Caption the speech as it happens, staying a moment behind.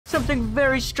Something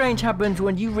very strange happens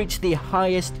when you reach the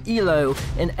highest elo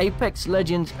in Apex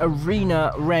Legends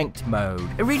Arena Ranked mode.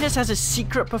 Arenas has a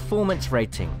secret performance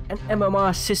rating, an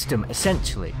MMR system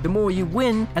essentially. The more you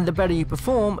win and the better you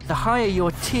perform, the higher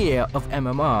your tier of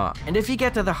MMR. And if you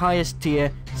get to the highest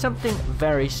tier, something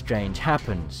very strange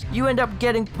happens. You end up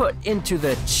getting put into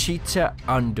the Cheater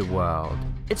Underworld.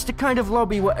 It's the kind of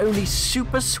lobby where only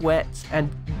super sweats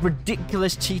and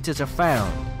ridiculous cheaters are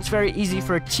found. It's very easy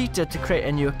for a cheater to create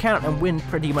a new account and win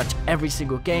pretty much every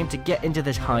single game to get into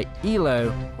this high elo,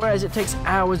 whereas it takes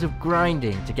hours of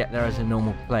grinding to get there as a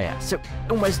normal player. So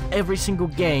almost every single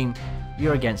game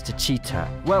you're against a cheater.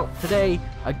 Well, today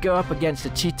I go up against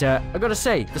a cheater. I gotta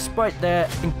say, despite their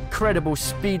incredible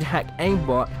speed hack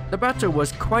aimbot, the battle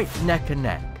was quite neck and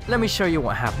neck. Let me show you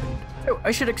what happened. So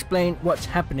I should explain what's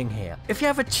happening here. If you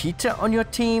have a cheater on your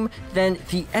team, then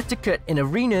the etiquette in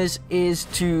arenas is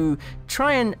to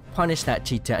try and punish that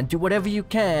cheater and do whatever you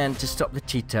can to stop the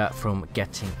cheater from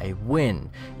getting a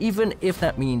win, even if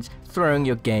that means throwing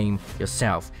your game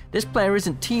yourself. This player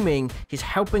isn't teaming, he's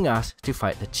helping us to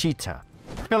fight the cheater.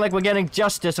 I feel like we're getting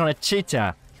justice on a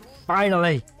cheater.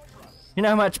 Finally. You know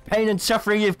how much pain and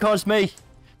suffering you've caused me?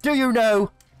 Do you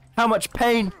know how much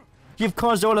pain you've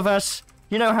caused all of us?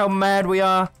 You know how mad we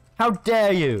are? How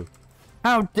dare you?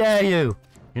 How dare you?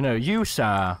 You know, you,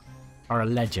 sir, are a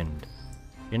legend.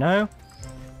 You know?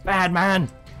 Bad man!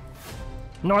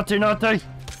 Naughty, naughty!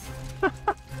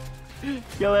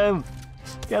 Kill him!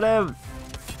 Get him!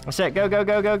 That's it, go, go,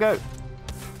 go, go, go!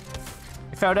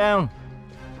 He fell down!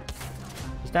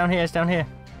 It's down here, it's down here.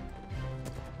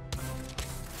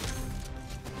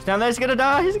 It's down there, he's gonna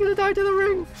die! He's gonna die to the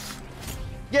ring!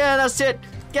 Yeah, that's it!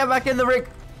 Get back in the ring!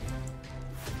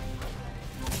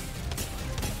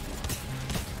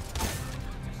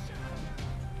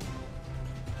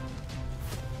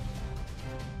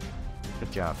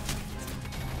 Good job.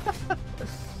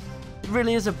 It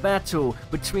really is a battle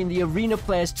between the arena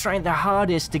players trying their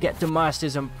hardest to get to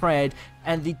Masters and Pred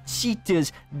and the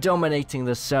cheaters dominating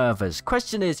the servers.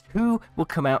 Question is, who will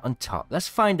come out on top? Let's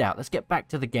find out. Let's get back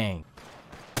to the game.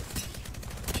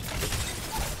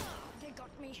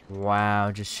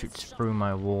 Wow, just shoots through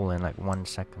my wall in like 1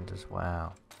 second as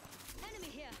well.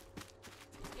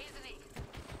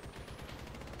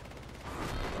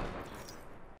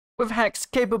 With hacks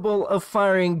capable of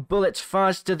firing bullets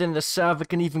faster than the server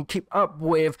can even keep up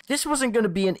with, this wasn't going to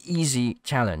be an easy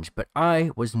challenge, but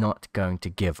I was not going to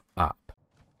give up.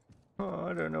 Oh,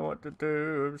 I don't know what to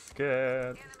do. I'm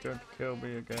scared. It's going to kill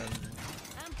me again.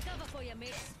 I'm cover for you,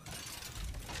 mate.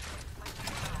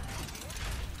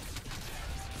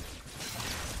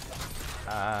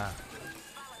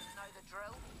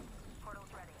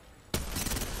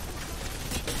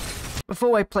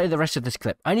 Before I play the rest of this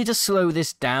clip, I need to slow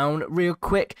this down real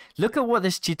quick. Look at what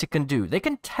this cheater can do. They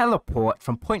can teleport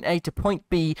from point A to point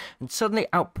B and suddenly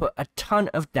output a ton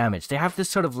of damage. They have this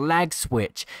sort of lag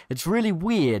switch. It's really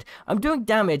weird. I'm doing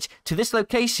damage to this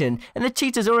location and the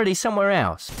cheater's already somewhere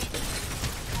else.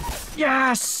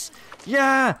 Yes!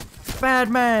 Yeah! Bad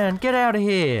man, get out of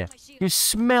here! You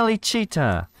smelly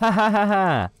cheater! Ha ha ha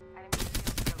ha!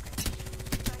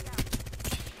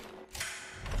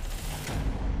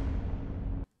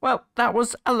 Well, that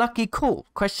was a lucky call.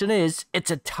 Question is,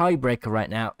 it's a tiebreaker right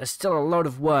now. There's still a lot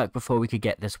of work before we could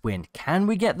get this win. Can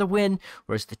we get the win,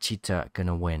 or is the cheater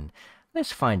gonna win?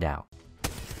 Let's find out.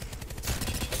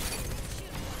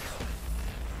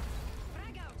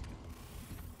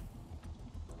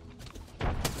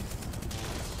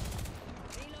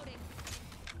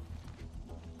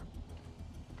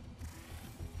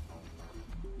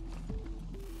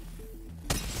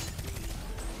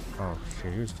 Oh, she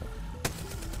used it.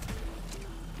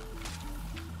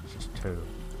 Two.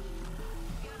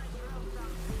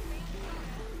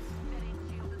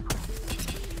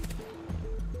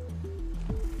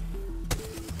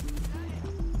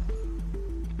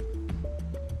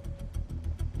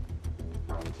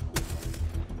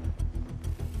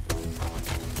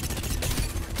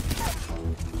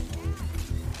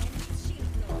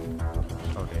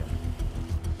 Oh dear.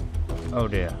 Oh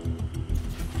dear.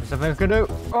 There's something I can do.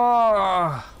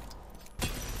 Oh!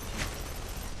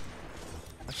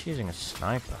 She's using a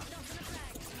sniper.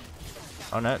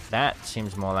 Oh no, that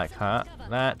seems more like her.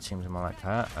 That seems more like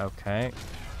her. Okay.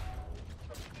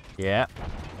 Yeah.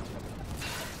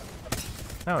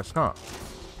 No, it's not.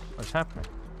 What's happening?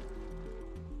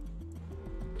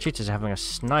 Cheaters are having a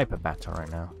sniper battle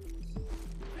right now.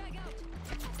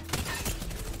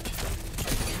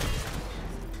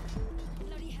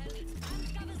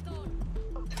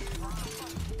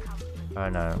 I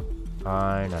know.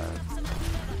 I know.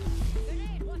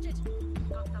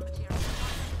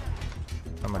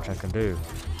 Not much I can do.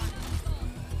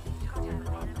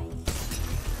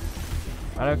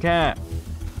 I don't care.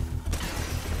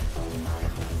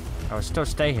 I will still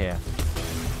stay here.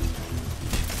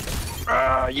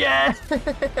 Oh, yeah!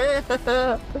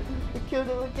 We killed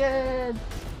him again!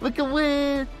 Look at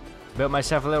win! Built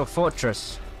myself a little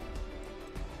fortress.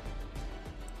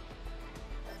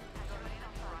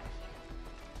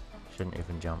 Shouldn't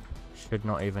even jump. Should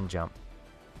not even jump.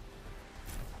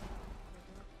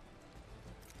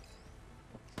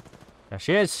 There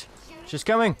she is! She's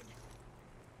coming!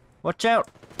 Watch out!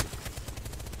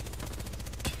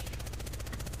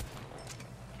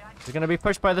 She's gonna be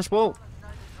pushed by this wall.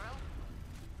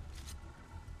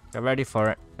 Get ready for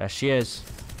it. There she is.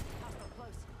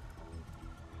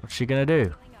 What's she gonna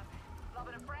do?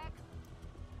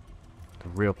 The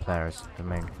real player is the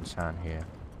main concern here.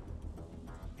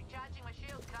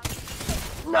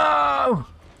 No!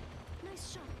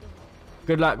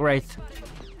 Good luck, Wraith.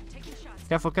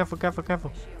 Careful, careful, careful,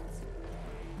 careful.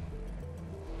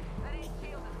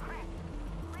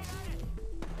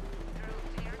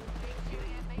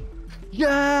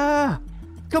 Yeah!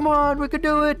 Come on, we can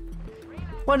do it!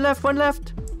 One left, one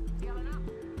left!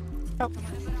 Oh.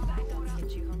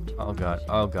 Oh god,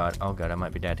 oh god, oh god, I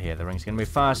might be dead here. The ring's gonna be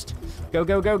fast. Go,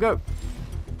 go, go, go!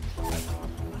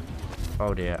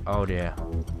 Oh dear, oh dear.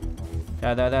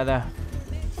 There, there, there, there.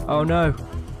 Oh no!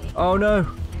 Oh no!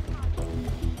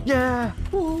 Yeah!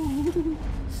 Ooh.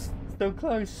 So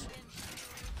close.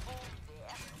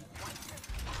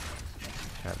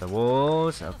 At the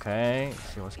walls, okay.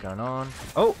 See what's going on.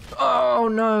 Oh! Oh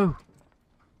no!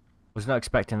 Was not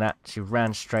expecting that. She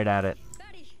ran straight at it.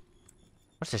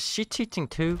 What's this? She cheating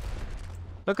too?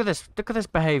 Look at this. Look at this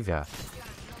behavior.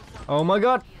 Oh my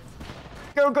god!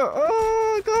 Go, go!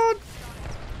 Oh god!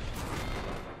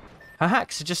 Her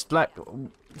hacks are just like...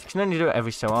 You can only do it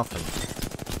every so often.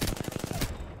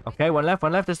 Okay, one left,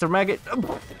 one left. There's the maggot.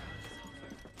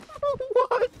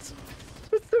 What?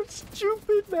 That's so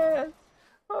stupid, man.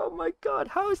 Oh my god,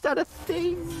 how is that a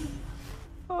thing?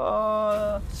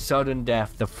 Oh, sudden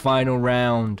death, the final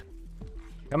round.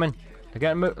 Come in.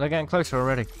 They're getting closer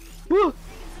already. Woo!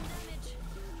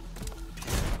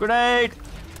 Grenade!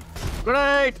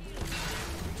 Grenade!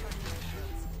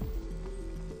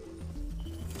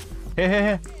 Here, here,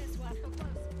 here.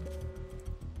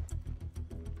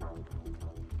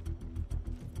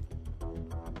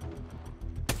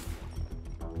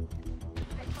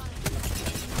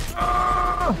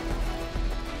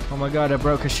 Oh my god, I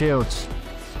broke her shields.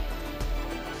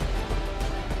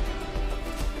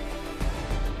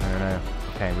 No.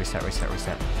 Okay, reset, reset,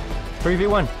 reset.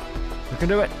 3v1. We can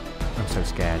do it. I'm so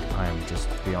scared. I am just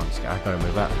beyond scared. I gotta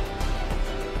move up.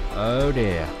 Oh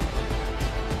dear.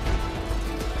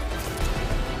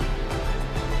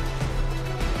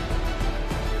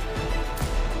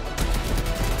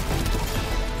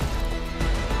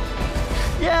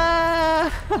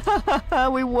 Yeah!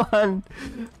 We won!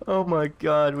 Oh my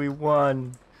god, we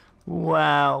won.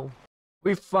 Wow.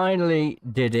 We finally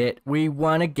did it. We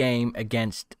won a game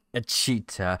against a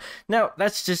cheater. Now,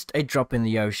 that's just a drop in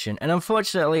the ocean, and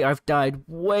unfortunately, I've died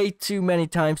way too many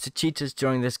times to cheaters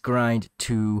during this grind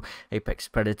to Apex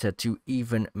Predator to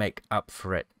even make up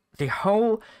for it. The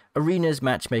whole Arena's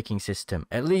matchmaking system,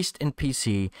 at least in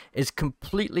PC, is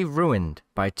completely ruined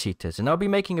by cheaters, and I'll be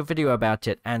making a video about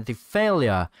it and the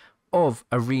failure of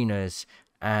Arenas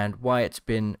and why it's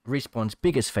been Respawn's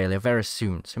biggest failure very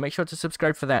soon. So make sure to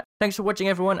subscribe for that. Thanks for watching,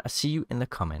 everyone. I'll see you in the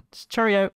comments. Cheerio!